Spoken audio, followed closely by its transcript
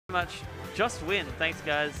much. Just win. Thanks,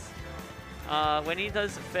 guys. When he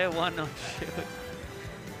does fair one on shield.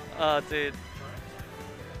 Oh, dude.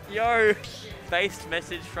 Yo! Based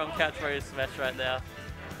message from Catchphrase Smash right now.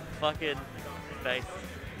 Fucking based.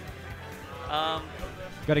 Got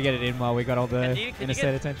to get it in while we got all the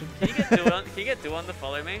interstate attention. Can you get Duan to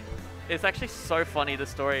follow me? It's actually so funny, the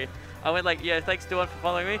story. I went like, yeah, thanks Duan for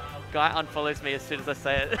following me. Guy unfollows me as soon as I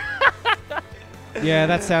say it. Yeah,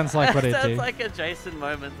 that sounds like what it sounds do. like a Jason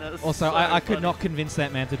moment. Also, so I could not convince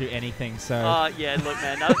that man to do anything, so... Oh, yeah, look,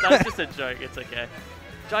 man, that was just a joke. It's okay.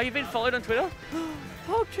 Jai, you've been followed on Twitter?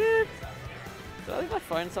 Oh, shit. Did I leave my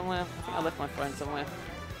phone somewhere? I think I left my phone somewhere.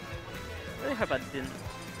 I really hope I didn't.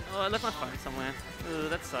 Oh, I left my phone somewhere. Ugh,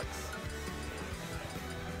 that sucks.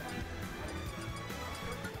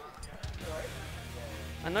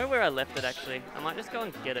 I know where I left it, actually. I might just go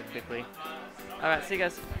and get it quickly. Alright, see you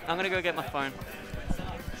guys. I'm gonna go get my phone.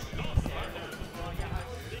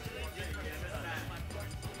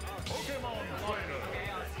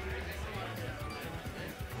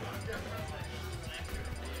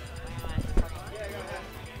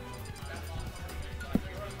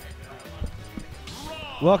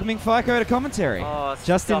 Welcoming FICO to commentary. Oh,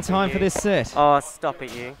 just in time for this set. Oh, stop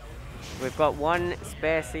it, you. We've got one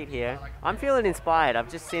spare seat here. I'm feeling inspired.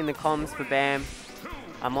 I've just seen the comms for BAM.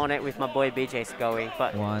 I'm on it with my boy BJ Scully.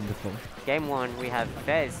 But wonderful. Game 1, we have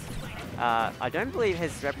Fez. I don't believe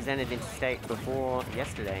has represented Interstate before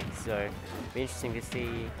yesterday, so it'll be interesting to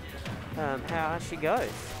see how she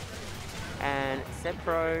goes. And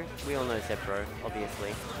SebPro, we all know SebPro,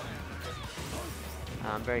 obviously.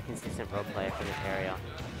 Very consistent role player for this area.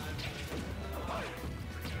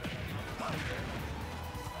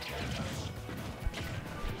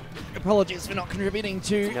 Apologies for not contributing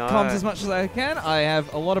to comms as much as I can. I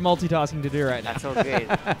have a lot of multitasking to do right now. That's all good.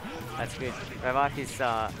 That's good. Ravak is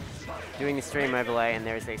doing the stream overlay and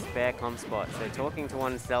there is a spare comm spot. So talking to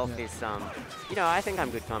oneself is, you know, I think I'm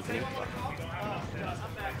good company.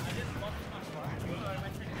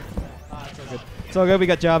 It's all good. We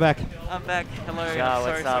got Jar back. I'm back. Hello. Jar,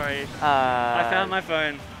 I'm sorry. I found my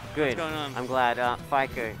phone. Good. What's going on? I'm glad.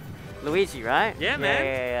 FICO. Luigi, right? Yeah, man.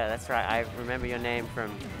 Yeah, that's right. I remember your name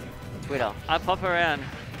from Twitter. I pop around.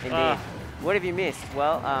 Indeed. What have you missed?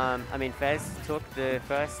 Well, I mean, Fez took the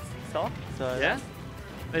first stock, so yeah.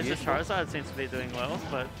 There's just Charizard seems to be doing well,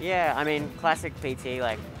 but yeah, I mean, classic PT,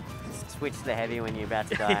 like just switch the heavy when you're about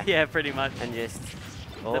to die. yeah, pretty much. And just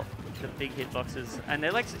the big hitboxes, and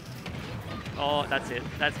they're like, oh, that's it.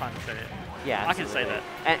 That's 100% it. Yeah, I can say that.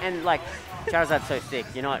 And like Charizard's so thick,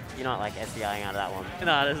 you're not like SDIing out of that one.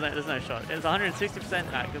 No, there's no shot. It's 160%.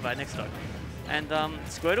 Alright, goodbye. Next stock. And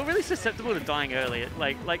Squirtle really susceptible to dying early.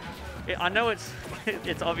 I know it's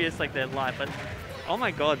obvious like they're light, but oh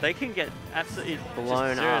my god, they can get absolutely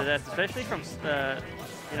blown just 0 up. to death, especially from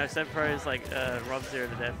you know, SebPro's like R.O.B 0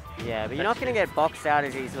 to death. Yeah, but you're not gonna get boxed out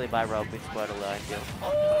as easily by R.O.B with Squirtle though, I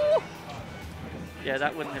feel. Yeah,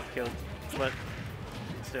 that wouldn't have killed, but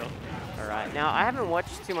still. Alright, now I haven't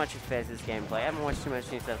watched too much of Fez's gameplay. I haven't watched too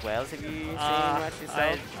much New South Wales. Have you seen much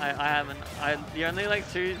yourself? I haven't. The only like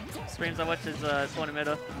 2 streams I watch is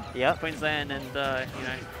Tournamenta, Queensland, and you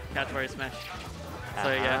know, Catchphrase Smash.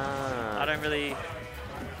 So yeah, I don't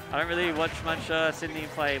really watch much Sydney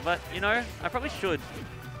play, but you know, I probably should.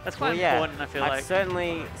 That's quite important. I feel I've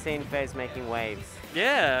certainly seen Fez making waves.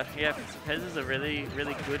 Yeah, Fez is a really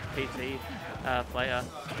good PT player.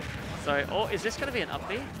 So, oh, is this going to be an up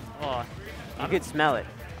B? Oh, you could smell it.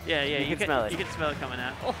 Yeah, you can smell it. You can smell it coming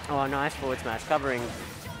out. Oh, nice forward smash, covering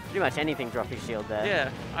pretty much anything dropping shield there.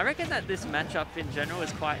 Yeah, I reckon that this matchup in general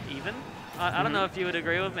is quite even. I don't know if you would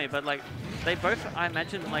agree with me, but like they both, I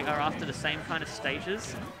imagine, like are after the same kind of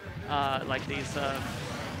stages, like these.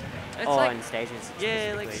 It's like, in stages.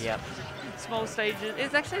 Yeah, like small stages.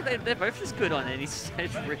 It's actually they're both just good on any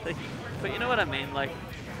stage, really. But you know what I mean, like.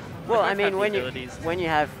 Well, I mean, when you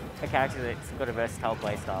have a character that's got a versatile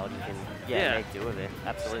playstyle, you can make do with it.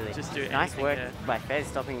 Absolutely. Just do nice work by Fez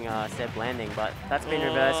stopping Seb landing, but that's been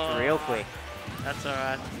reversed real quick. That's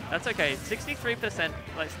alright. That's okay. 63%,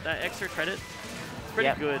 like that extra credit,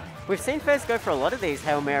 pretty good. We've seen Fez go for a lot of these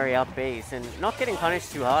Hail Mary up Bs and not getting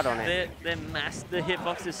punished too hard on it. They're massive. The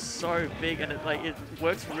hitbox is so big and it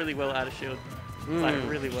works really well out of shield. Like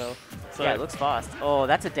really well. So yeah, it looks fast. Oh,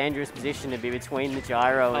 that's a dangerous position to be between the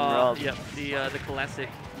gyro and R.O.B. Yep, the classic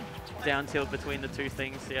down tilt between the two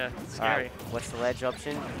things. Yeah, it's scary. Right, what's the ledge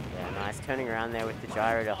option? Yeah, nice. Turning around there with the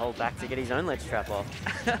gyro to hold back to get his own ledge trap off.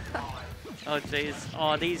 Oh, jeez.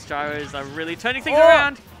 Oh, these gyros are really turning things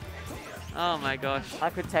around. Oh, my gosh. I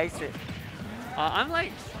could taste it. I'm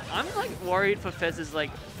like, I'm like worried for Fez's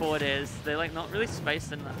like forward airs. They're like not really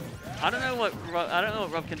spaced, and I don't know what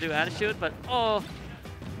Rob can do out of shield, but oh,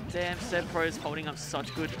 damn, SebPro is holding up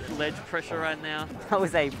such good ledge pressure right now. That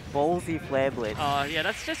was a ballsy flare blitz. Oh yeah,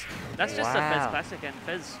 that's just a Fez classic, and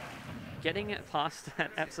Fez getting it past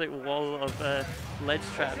that absolute wall of ledge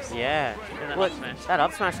traps. Yeah. That Look, up smash. that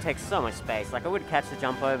up smash takes so much space. Like I would catch the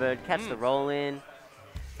jump over, catch the roll in.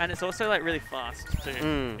 And it's also like really fast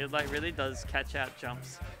too. It like really does catch out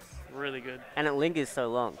jumps really good. And it lingers so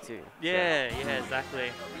long too. Yeah, so. Yeah, exactly.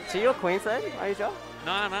 So you're Queensland, are you, Joel?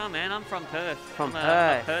 No, man, I'm from Perth. From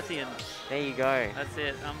I'm Perth. a Perthian. There you go. That's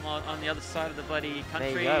it. I'm on the other side of the bloody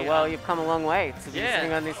country. There you go. Well, you've come a long way to be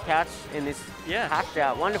sitting on this couch in this packed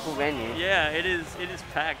out, wonderful venue. Yeah, it is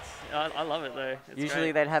packed. I love it though. It's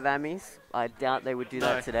Usually great. they'd have Ammies. I doubt they would do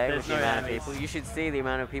that today with the amount of people. You should see the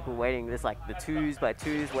amount of people waiting. There's like the 2s by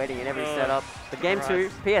 2s waiting in every setup. But game 2,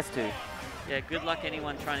 PS2. Yeah, good luck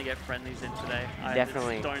anyone trying to get friendlies in today. I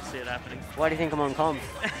Definitely. don't see it happening. Why do you think I'm on comms?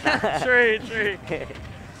 True. Here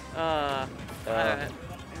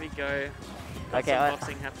we go. Got Okay, some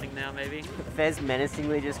boxing happening now, maybe. Fez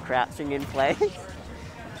menacingly just crouching in place.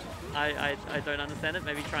 I don't understand it.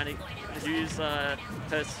 Maybe trying to use the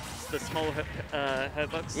small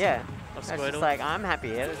hurtbox. Yeah. Of It's Squirtle. just like, I'm happy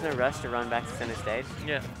here. There's no rush to run back to center stage.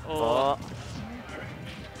 Yeah. Oh.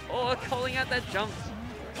 Oh, calling out that jump.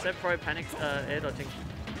 SebPro panic air dodging.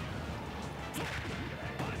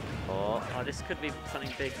 Oh. Oh, this could be something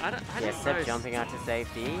big. I don't Seb know. jumping out to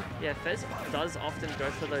safety. Yeah, Fez does often go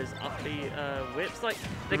for those uppy whips. Like,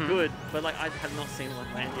 they're good, but like I have not seen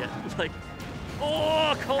one land yet. Like,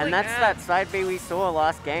 oh, calling And that's out. that side B we saw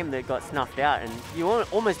last game that got snuffed out. And you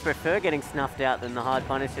almost prefer getting snuffed out than the hard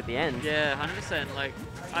punish at the end. Yeah, 100%. Like,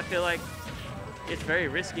 I feel like it's very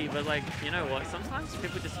risky, but like, you know what? Sometimes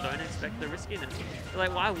people just don't expect the riskiness.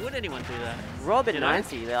 Like, why would anyone do that? Rob at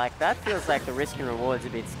 90, like that feels like the risk and reward's a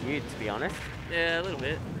bit skewed, to be honest. Yeah, a little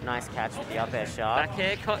bit. Nice catch with the up air sharp. Back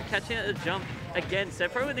air, catching at the jump. Again,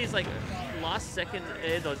 SebPro with these like last second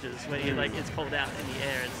air dodges when he like it's called out in the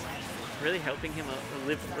air. It's really helping him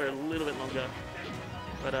live for a little bit longer.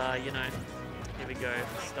 But you know, here we go,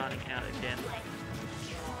 starting out again.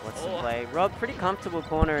 What's the play? Rob pretty comfortable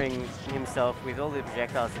cornering himself with all the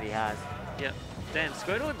projectiles that he has. Yep. Damn,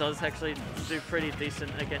 Squirtle does actually do pretty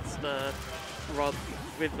decent against Rob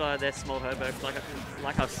with their small herbo.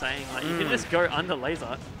 Like I was saying, like you can just go under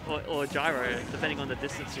laser or gyro depending on the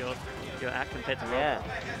distance you're at compared to Rob. Yeah.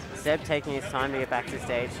 Seb taking his time to get back to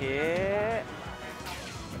stage here.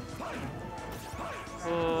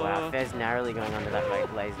 Wow, Fez narrowly going under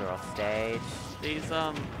that laser off stage.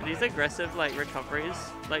 These aggressive like recoveries,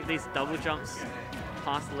 like these double jumps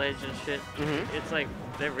past the ledge and shit. It's like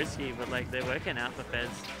they're risky, but like they're working out for Fez.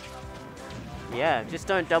 Yeah, just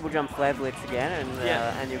don't double jump flare blitz again,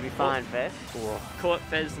 and you'll be fine, Fez. Caught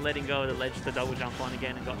Fez letting go of the ledge to double jump on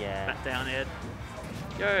again and got back down aired.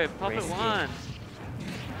 Yo, pop it one.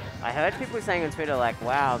 I heard people saying on Twitter like,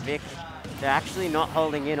 "Wow, Vic, they're actually not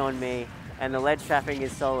holding in on me." And the ledge trapping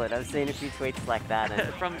is solid. I've seen a few tweets like that.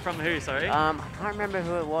 And from who, sorry? I can't remember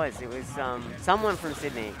who it was. It was someone from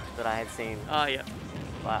Sydney that I had seen. Oh, yeah.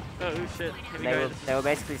 But oh, shit. Here we go. They were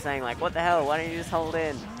basically saying, like, what the hell? Why don't you just hold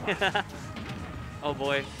in? Oh,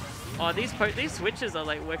 boy. Oh, these switches are,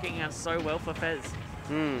 like, working out so well for Fez.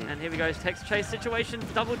 And here we go. Text chase situation.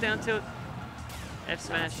 Double down tilt. F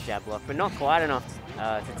smash. Jab block, but not quite enough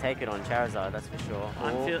to take it on Charizard, that's for sure.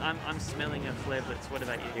 I'm smelling a flare blitz. What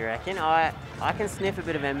about you? You reckon? I can sniff a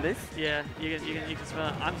bit of embers. Yeah, you can smell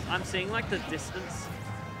it. I'm seeing like the distance.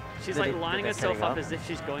 She's like lining herself up as if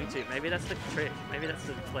she's going to. Maybe that's the trick. Maybe that's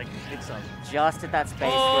the like mix up. Just at that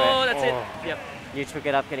space where that's it. Yep. You took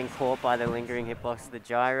it up, getting caught by the lingering hitbox of the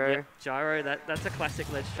gyro. Yep, gyro. That's a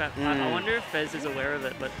classic ledge trap. I wonder if Fez is aware of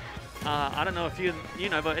it, but. I don't know if you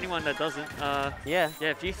know, but anyone that doesn't, yeah,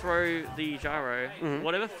 if you throw the gyro,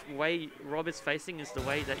 whatever way Rob is facing is the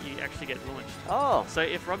way that you actually get launched. Oh, so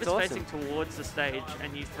if Rob is facing towards the stage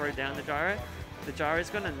and you throw down the gyro is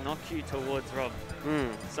going to knock you towards Rob.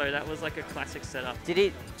 So that was like a classic setup. Did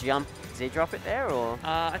he jump? Did he drop it there, or?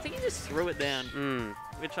 I think he just threw it down,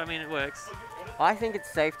 which I mean it works. I think it's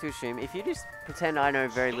safe to assume if you just pretend I know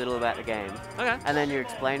very little about the game, and then you're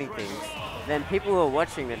explaining things, then people who are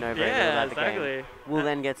watching that know very little about the game will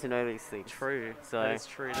then get to know these things. True. So that's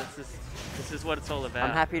true. This is what it's all about.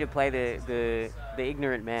 I'm happy to play the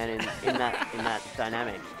ignorant man in that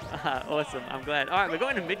dynamic. Awesome. I'm glad. All right, we're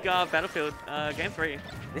going to Midgar Battlefield, game 3.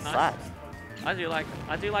 This slaps. I do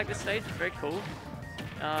like this stage. It's very cool.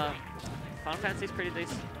 Final Fantasy's pretty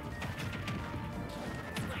decent.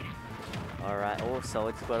 All right, all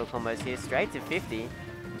solid Squirtle combos here, straight to 50.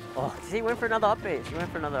 Oh, he went for another up B. He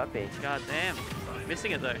went for another up B. God damn.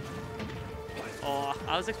 Missing it though. Oh,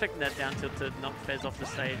 I was expecting that down tilt to knock Fez off the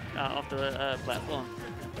stage, off the platform.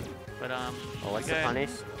 But Oh, what's the punish?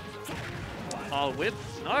 Oh, whip?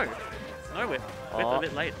 No. No whip. Whip a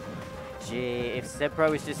bit late. Gee, if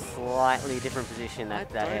SebPro was just slightly different position,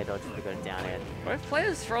 that air dodge would have got it down air. Both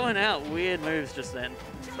players throwing out weird moves just then.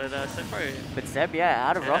 But SebPro... But Seb, yeah,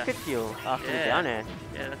 out of rocket fuel after the down air.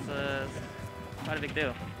 Yeah, that's quite a big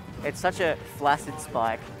deal. It's such a flaccid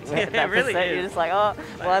spike. Yeah, it really is. You're just like, oh,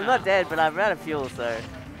 well, I'm not dead, but I'm out of fuel, so...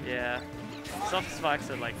 Yeah. Soft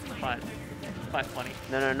spikes are like quite funny.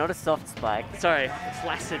 No, not a soft spike. Sorry,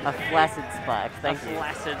 flaccid. A flaccid spike, thank you. A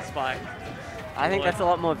flaccid spike. I think that's a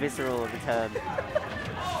lot more visceral of a term.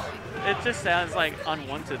 It just sounds like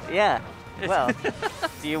unwanted. Yeah. Well,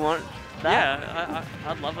 do you want that? Yeah,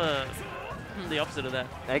 I'd love the opposite of that.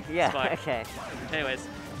 Okay, yeah, spike. okay. Anyways.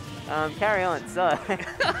 Carry on, so...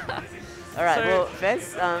 Alright, well,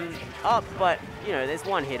 Fez up, but, you know, there's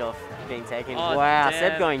one hit off being taken. Oh, wow, damn.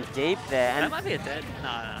 Seb going deep there. And that might be a dead.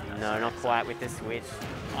 No, not quite with the switch.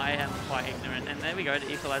 I am quite ignorant. And there we go, the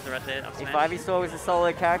equalizer right there. If Ivysaur was a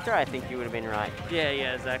solo character, I think you would have been right. Yeah,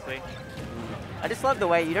 exactly. I just love the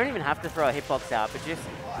way you don't even have to throw a hitbox out, but just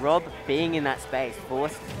R.O.B being in that space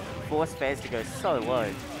forced Fez to go so low.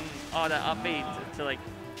 Oh, that up B to like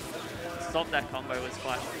stop that combo was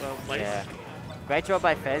quite well placed. Yeah. Great job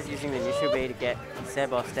by Fez using the neutral B to get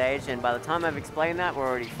Seb off stage, and by the time I've explained that, we're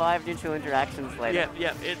already 5 neutral interactions later.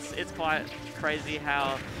 Yeah, it's quite crazy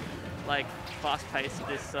how like fast-paced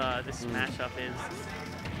this this matchup is.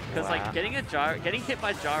 Because like getting hit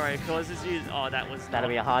by gyro causes you. Oh, that'll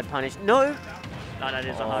be a hard punish. No. No, that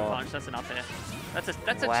is a hard punch. That's an up air. That's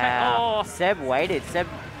a wow. check. Oh. Seb waited. Seb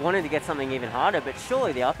wanted to get something even harder, but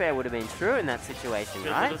surely the up air would have been true in that situation,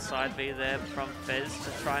 right? A little side B there from Fez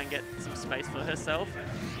to try and get some space for herself.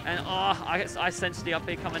 And I sensed the up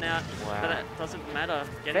B coming out, but that doesn't matter.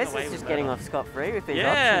 Fez is just getting off scot-free with these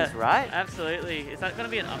options, right? Absolutely. Is that going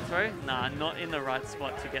to be an up throw? Nah, not in the right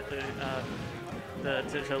spot to get to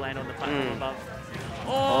land on the platform above.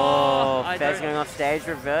 Oh, Fez going off stage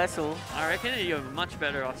reversal. I reckon you're much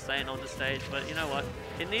better off staying on the stage, but you know what?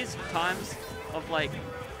 In these times of like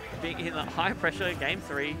being in a high pressure game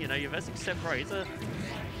 3, you know, you're versing SebPro.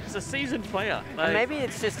 He's a seasoned player. Like, and maybe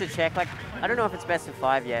it's just a check. Like, I don't know if it's best of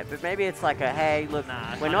 5 yet, but maybe it's like a, hey, look,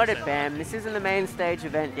 we're not at BAM. This isn't the main stage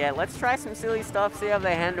event yet. Let's try some silly stuff, see how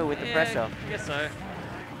they handle with the pressure.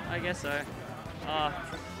 I guess so.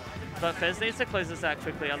 But Fez needs to close this out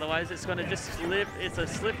quickly, otherwise it's going to just slip. It's a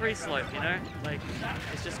slippery slope, you know? Like,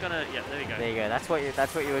 it's just going to, there you go. There you go. That's what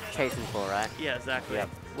you were chasing for, right? Yeah, exactly. Yep.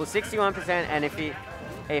 Well, 61%, and if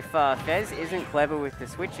Fez isn't clever with the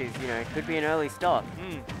switches, you know, it could be an early stop.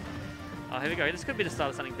 Oh, here we go. This could be the start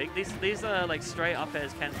of something big. These are like straight up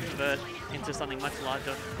airs can convert into something much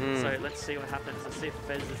larger. So let's see what happens. Let's see if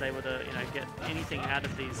Fez is able to, you know, get anything out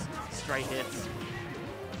of these straight hits.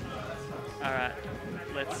 All right.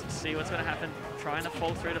 Let's see what's going to happen. Trying to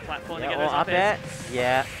fall through the platform to get those up airs.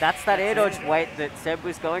 Yeah, that's that air dodge weight that Seb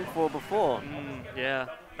was going for before. Yeah,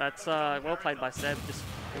 that's well played by Seb. Just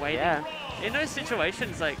waiting. Yeah. In those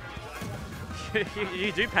situations, like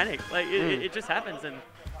you do panic. Like it just happens, and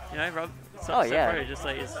you know, Rob. SebPro just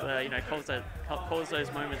like is you know calls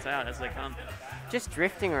those moments out as they come. Just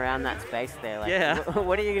drifting around that space there. Like,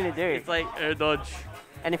 what are you going to do? It's like air dodge.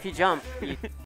 And if you jump,